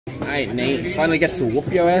Alright, Nate. Finally get to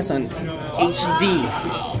whoop your ass on HD.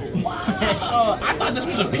 Oh, I thought this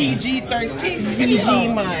was a PG-13 PG,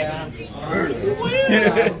 my.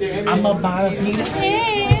 I'm about to beat it.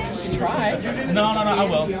 Try. No, I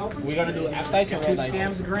will. We gotta do app dice or real dice? We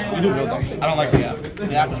do real dice. I don't like the app.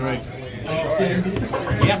 The app is rigged.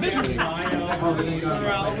 Yeah, this one.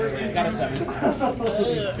 It's got a 7. Is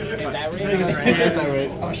that right? Is that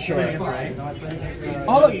right? I'm sure.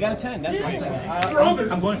 Oh, look, you got a 10. That's right.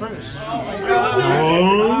 I'm going first. I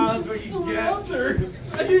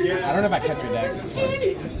don't know if I kept your deck.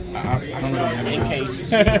 I don't really In case.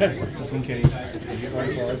 Just in case.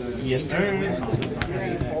 Yes, sir.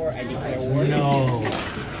 4, I declare war. No.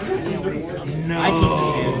 I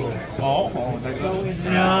keep this hand.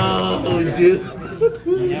 No, dude.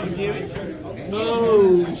 No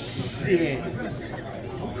shit.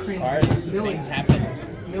 Cards, things happen.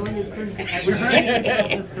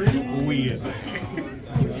 Weird.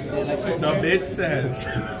 The bitch says.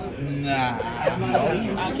 Nah.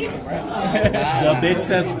 The bitch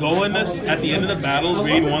says go in this at the end of the battle,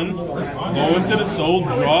 raid 1, go into the soul,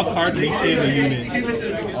 draw a card, restay the unit.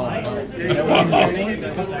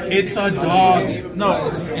 It's a dog. No,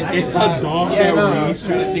 it's a dog Yeah, that no, I was restays.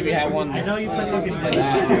 trying to see if we had one. I know you put looking for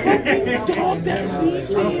It's that. a dog that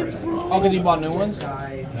restays, bro. Oh, because you bought new ones?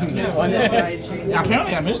 This one?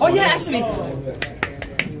 Apparently I missed Oh, one. yeah, actually.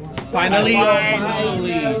 Finally,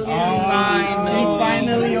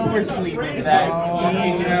 finally oversleep that.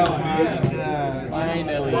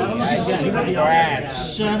 Finally, congrats.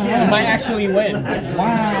 Shut You up. might actually win.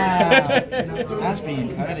 Wow. That's being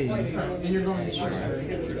petty. That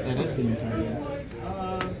is being petty.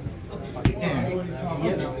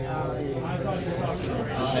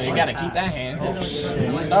 So you gotta keep that hand.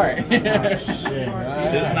 Start. Shit. This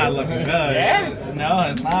is not looking good. Yeah? No,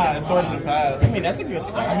 it's not. It's towards the past. I mean, that's a good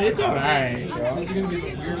start. I mean, it's alright.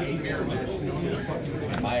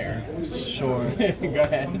 Fire. Sure. Go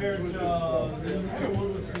ahead.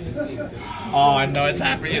 Oh, I know it's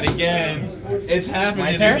happening again. It's happening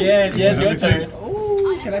My turn? again. Yes, your turn.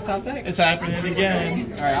 Ooh, can I top that? It's happening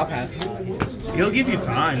again. Alright, I'll pass. He'll give you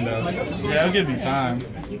time, though. Yeah, he'll give you time.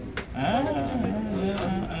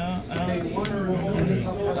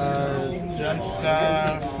 Just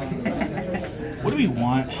stuff. What do we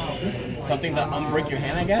want? Something to unbreak your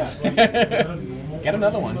hand, I guess? Get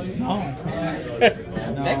another one. No.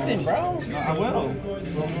 Decked in, bro. No, I will.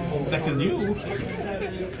 That's in you.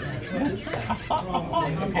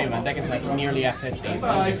 Okay, my deck is like nearly at 50.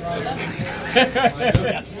 That's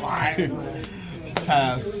fine.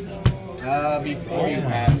 Pass. Before you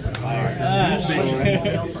pass, fire.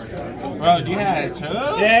 Bro, you had 2?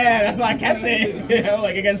 Yeah, that's why I kept it. I'm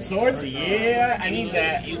like, against swords? Yeah, I need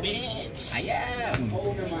that. You bitch. I am.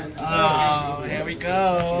 Oh, here we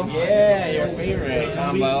go. Yeah, your favorite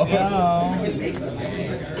combo.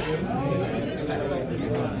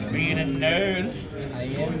 Being a nerd. I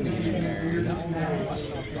am being a nerd.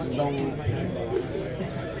 Don't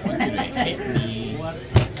want you to hit me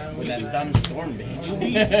with that dumb storm bitch.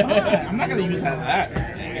 I'm not gonna use that.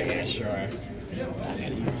 Yeah, sure. I'm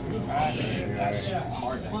gonna use it. That's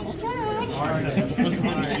hard.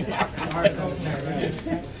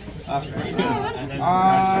 That's pretty good.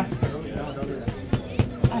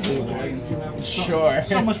 Sure.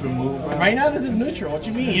 So much remove, bro. Right now, this is neutral. What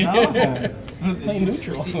you mean? No. Playing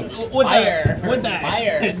neutral. Fire. With that.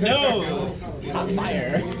 Fire. No. Hot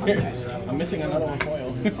fire. I'm missing another one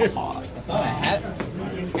foil. Oh, I had.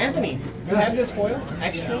 Anthony, you have this foil?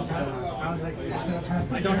 Extra? I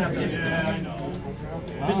don't have that.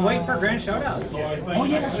 Just wait for Grand Showdown. Oh,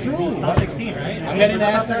 yeah, that's true. Top 16, right? I'm getting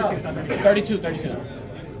that out. 32.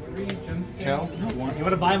 Kill? You want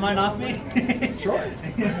to buy mine off me? Sure.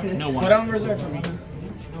 No one. Put on reserve for me.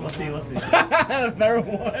 Let's see. The third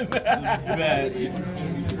one. You bet.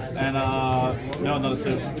 And, no, another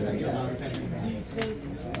 2.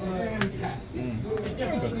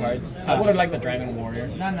 Good cards. I would have liked the Dragon Warrior.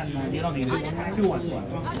 No, you don't need it. 2-1.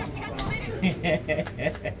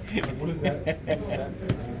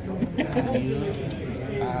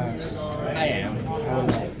 I am.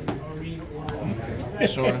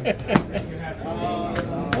 Sure.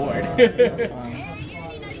 Bored.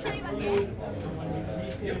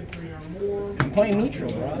 I'm playing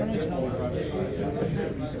neutral, bro. I don't need to.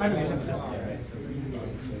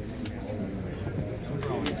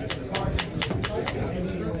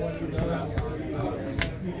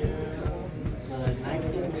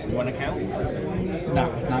 You want to count? No.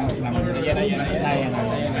 I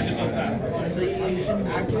just don't tap.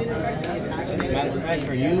 Matter of fact,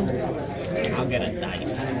 for you, I'll get a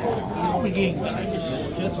dice. I'll be getting dice.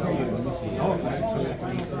 Just for you. Let me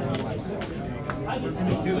see.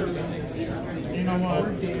 You know what?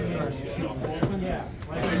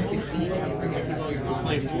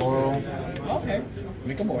 Play floral. Okay.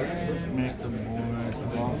 Make a board. Make the board.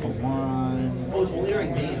 Draw for 1.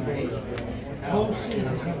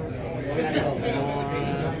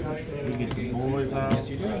 We get the boys out. Yes,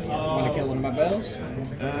 you do. Want to kill one of my bells?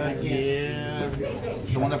 Yeah.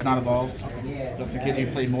 The one that's not evolved. Just in case you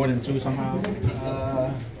play more than 2 somehow.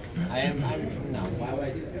 I'm no.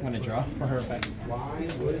 I'm gonna draw for her effect.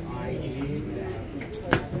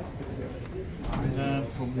 And then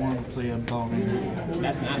for 1, play a bell ring.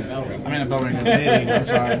 That's not a bell ring. I mean a bell ring. I'm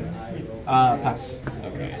sorry. Pass.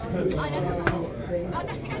 Okay.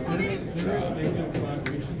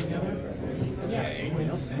 Okay. We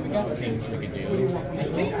got things we can do. I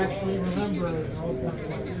think actually remember.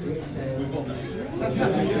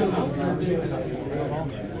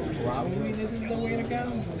 Probably this is the way to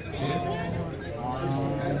go.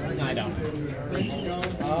 No, I don't.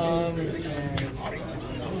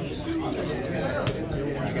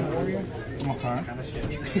 Dragon Warrior. Okay.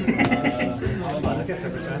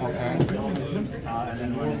 Okay.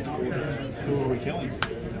 Who are we killing?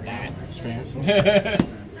 That's fair.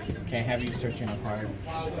 Can't have you searching a card.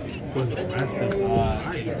 For the rest of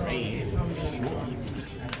Trade.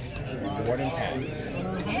 Board and pass.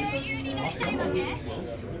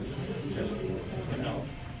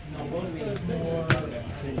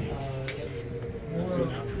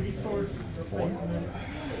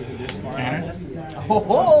 Ho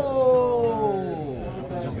ho!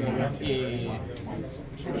 Yeah.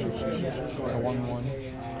 It's a 1/1.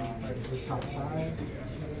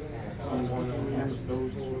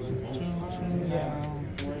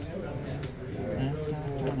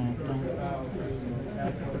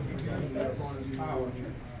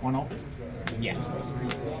 One up. Yeah.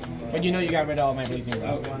 But you know you got rid of all my blazing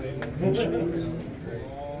rogue. 1,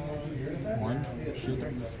 2, 3.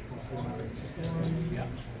 Yeah.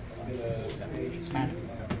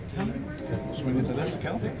 Swing into this to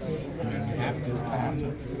kill? You have to. I have to.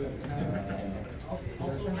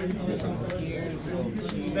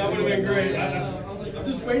 That would have been great. I'm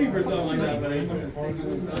just waiting for something like that, but it's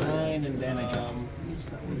 9 and then I jump.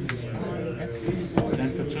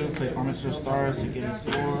 Then for 2, play Armor to the Stars to get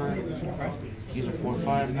 4. These are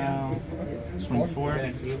 4/5 now. Swing 4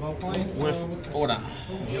 with Order.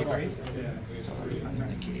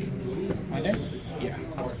 Right there? Yeah.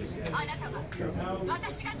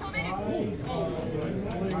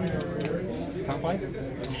 Top 5?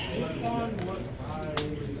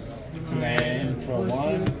 And then for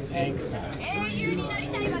 1, egg pass.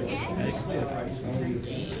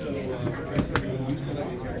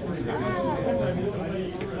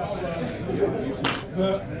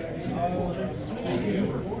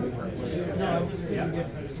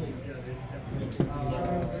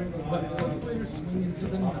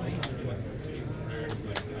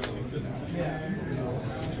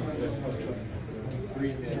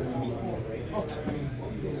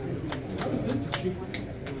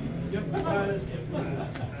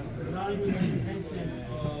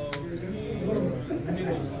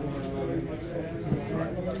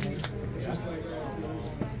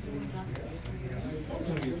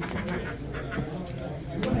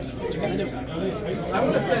 I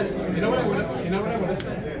would have said, you know what I would have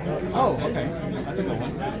said? Oh, okay. That's a good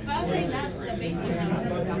one.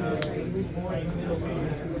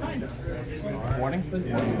 Warning?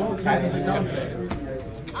 Pass.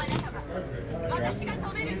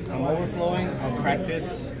 I'm overflowing. I'll crack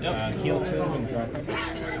this. Heal 2 and draw.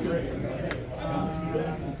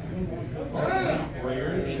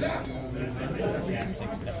 Yeah,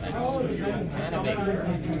 6 defense. Kind of big.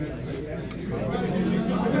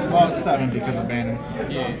 Well, 7 because of banner.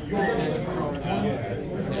 Yeah.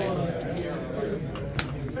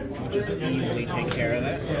 We'll just easily take care of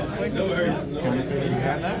that. No worries. Can we say you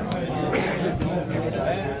had that? Get rid of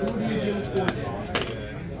that.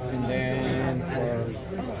 And then for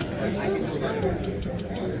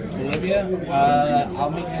Olivia,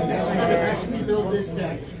 I'll make you discard. Build this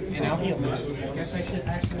deck. And I'll heal. Guess I should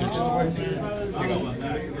actually. Here you go.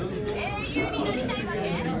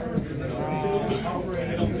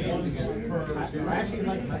 Actually,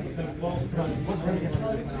 like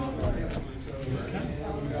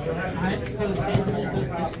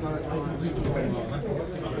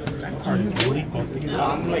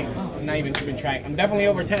I'm like not even keeping track. I'm definitely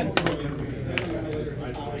over 10.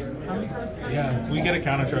 Yeah. If we get a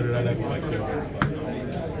counter charger, that deck's like 2 hours.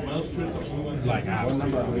 Like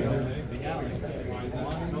absolutely.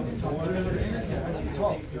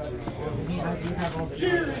 12.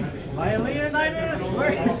 My Leonidas!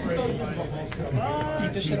 Where is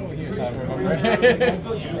Keep this shit over here so I remember.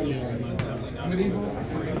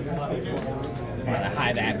 Gotta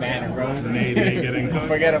hide that banner, bro. Maybe getting cooked.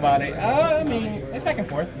 Forget about it. I mean, it's back and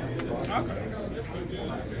forth. Okay.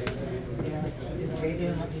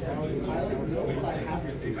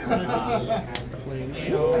 Play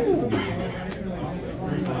Leo.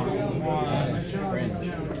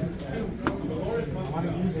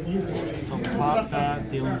 So pop that,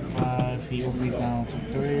 dealing 5. He will be down to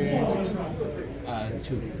 3.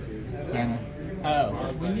 2. Banner. Oh.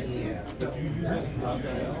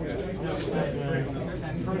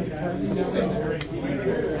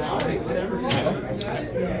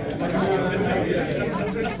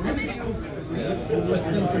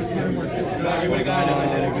 You would have gotten it. I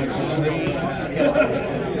did a good job.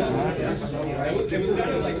 It was kind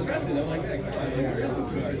of like stressing. I'm like,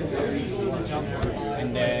 And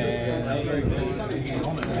then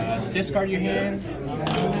discard your hand.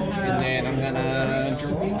 And then I'm gonna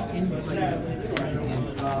draw.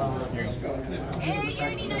 Here you go.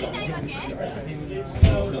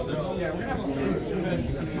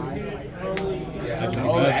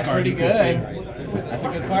 Oh, that's pretty good. That's a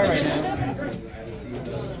good card right now.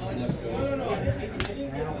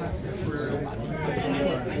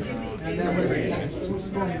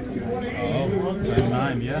 Oh, turn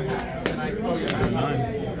 9, yeah. Turn 9.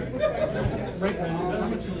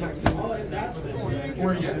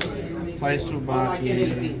 Play Subaki.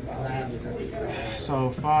 So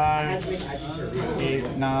 5,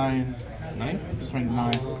 8, 9. 9? Swing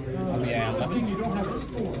 9. Oh, yeah, 11. You don't have a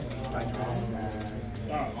store.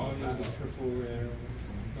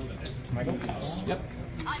 It's my go. Yep.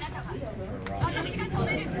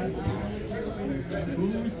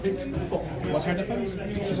 What's her defense?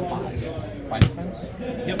 She's a 5. 5 defense?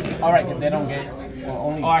 Yep. Alright, they don't get. Well,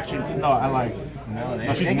 only. Oh, actually, no, I like. No,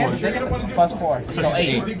 No, she's more. they get the plus 4. So So she's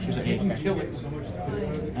 8. 8. She's an 8.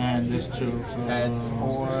 And this 2, so That's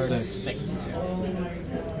 4, 6. 6.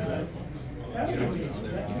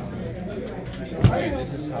 Alright,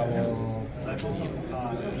 this is how we'll.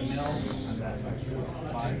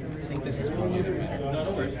 I think this is probably better.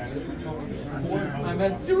 I'm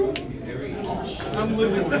at 2. I'm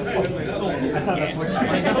living this one. I saw that voice.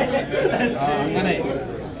 I'm gonna.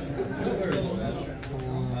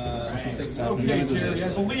 Okay, Jerry, I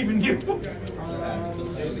believe in you.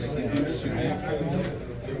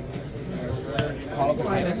 Call up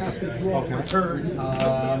Cocytus.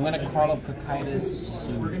 I'm gonna call up Cocytus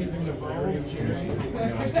soon.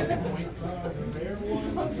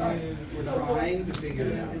 trying to figure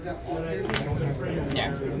it out.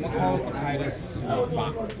 Yeah, I'm gonna call up Cocytus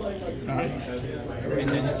Bomb. And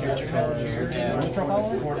then search for neutral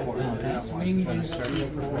power. I'm gonna search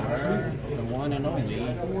for the one and only the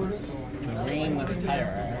Reign of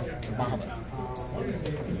Terror, Bahamut.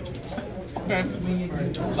 Okay.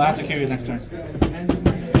 So I have to carry next turn.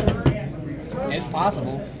 It's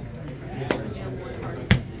possible.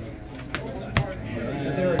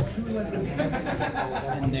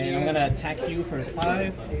 And then I'm gonna attack you for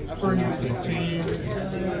 5. 15.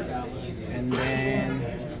 And then,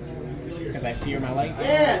 because I fear my life.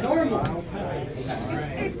 Yeah, normal.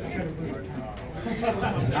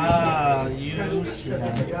 Ah, you should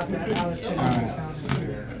have. Alright.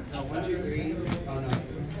 1, 2, 3. Oh no.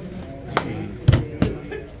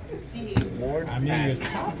 Lord, I mean, your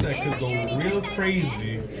top deck could go real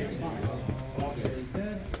crazy.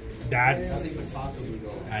 That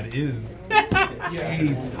is a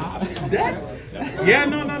top deck. Yeah,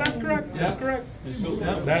 no, that's correct. That's correct.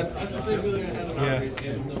 That, yeah.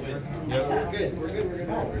 Yep. We're good.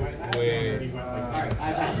 Wait. Alright,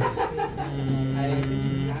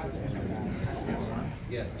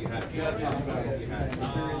 yes, you have to.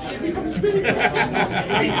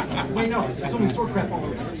 Wait, no, it's only swordcraft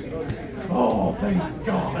followers. Oh, thank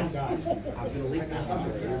God.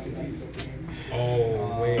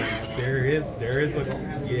 Oh wait, there's a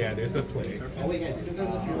play.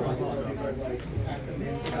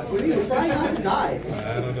 We're trying not to die. I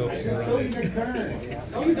don't know if you're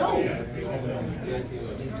right. No, you don't.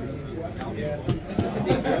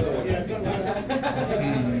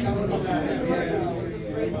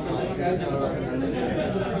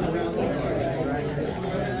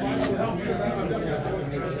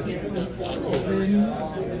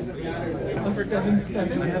 Number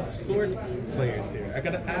 7. I have sword players here. I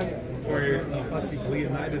gotta ask for a fucking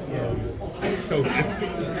Leonidas token.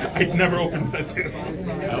 I'd never opened set 2.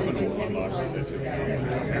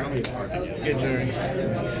 Get Jerry.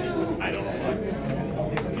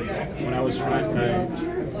 When I was trying,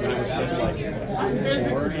 when I was set like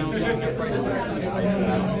 4,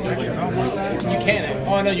 you can't.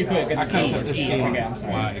 Oh no, you could. Because it's E. Okay, I'm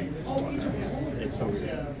sorry. Why? it's so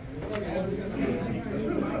weird.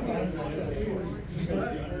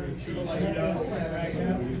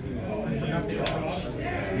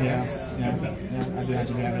 Yeah, I do have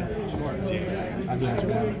to grab it. I do have to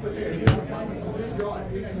grab it.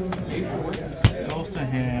 Goes to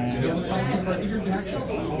hand.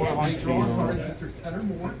 4 on field.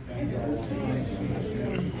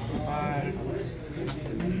 5.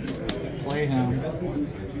 Play him.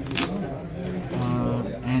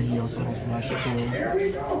 And he also has rush too.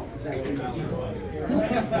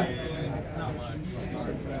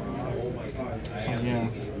 So yeah.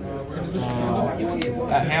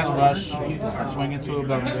 That has rush. Swing into a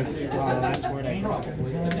double. Last word I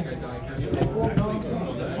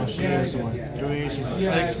Oh, she is a 3. She's a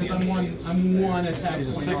 6. I'm one attack. She's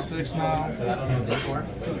a 6/6 now.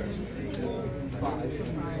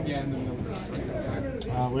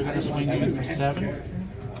 We're gonna swing you for 7.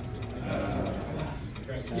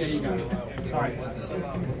 Yeah, you got it. Sorry.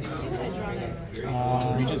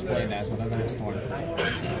 You just played that, so it doesn't have storm.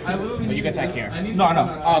 But you can attack here. No.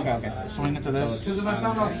 Oh, okay. Swing into this. Because if I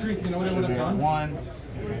found out trees, you know what I would have done? 1.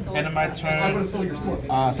 End of my I would turn. have stole your score.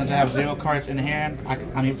 Since I have 0 cards in hand,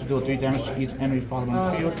 I'm able to deal 3 damage to each enemy following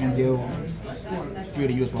on the field and deal 3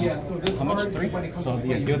 to you as well. Yeah, so this How much? 3? So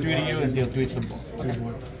yeah, deal 3 to you and deal 3 to the board.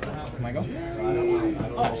 Can I go?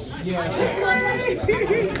 Yeah.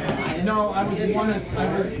 No, I was one.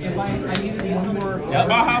 If I needed one more.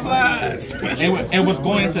 Baja Blast! It was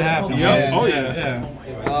going to happen. Yep. Oh yeah.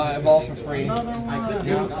 Evolve for free. It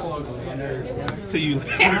was close. So you. For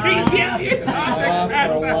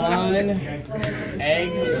 1 egg,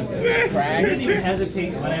 crag.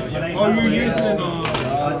 Hesitate when I Oh, you're using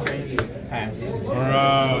Pass.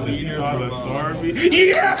 Bro, did you draw the star?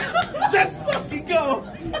 Yeah! Let's fucking go!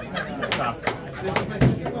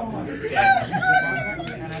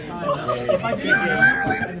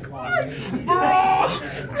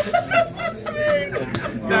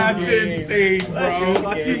 That's insane, bro.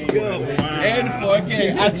 Fucking go. And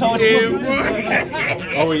 4K. I told you.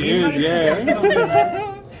 Oh, he is, yeah.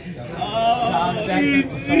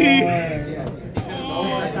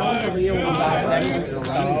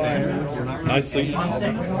 Nicely.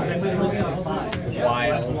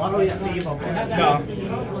 Wild.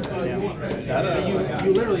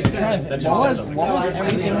 You literally said. What was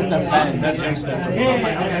everything's defense?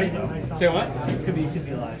 Say what?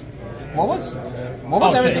 What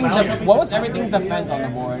was everything's defense on the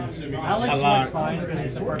board? Alex looks fine because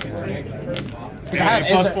it's the perfect thing. I have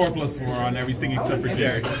 +4/+4 on everything except for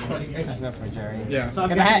Jerry. Except for Jerry. Yeah. So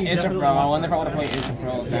Because I had Isafro. I wonder if I would have played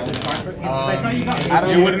Isafro. That would I saw you got I don't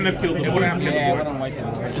It wouldn't have killed the board. Yeah, I wouldn't wipe it.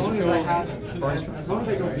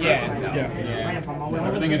 Yeah.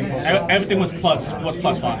 Everything was +5.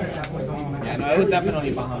 Yeah, no, it was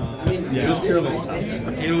definitely behind. Yeah. It was purely the top.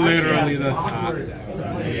 It literally the top.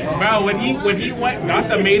 Bro, when he got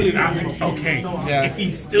the maiden, I was like, okay, if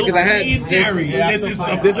he's still Because I had playing Jerry, this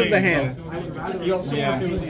this is the hand. You also know if it was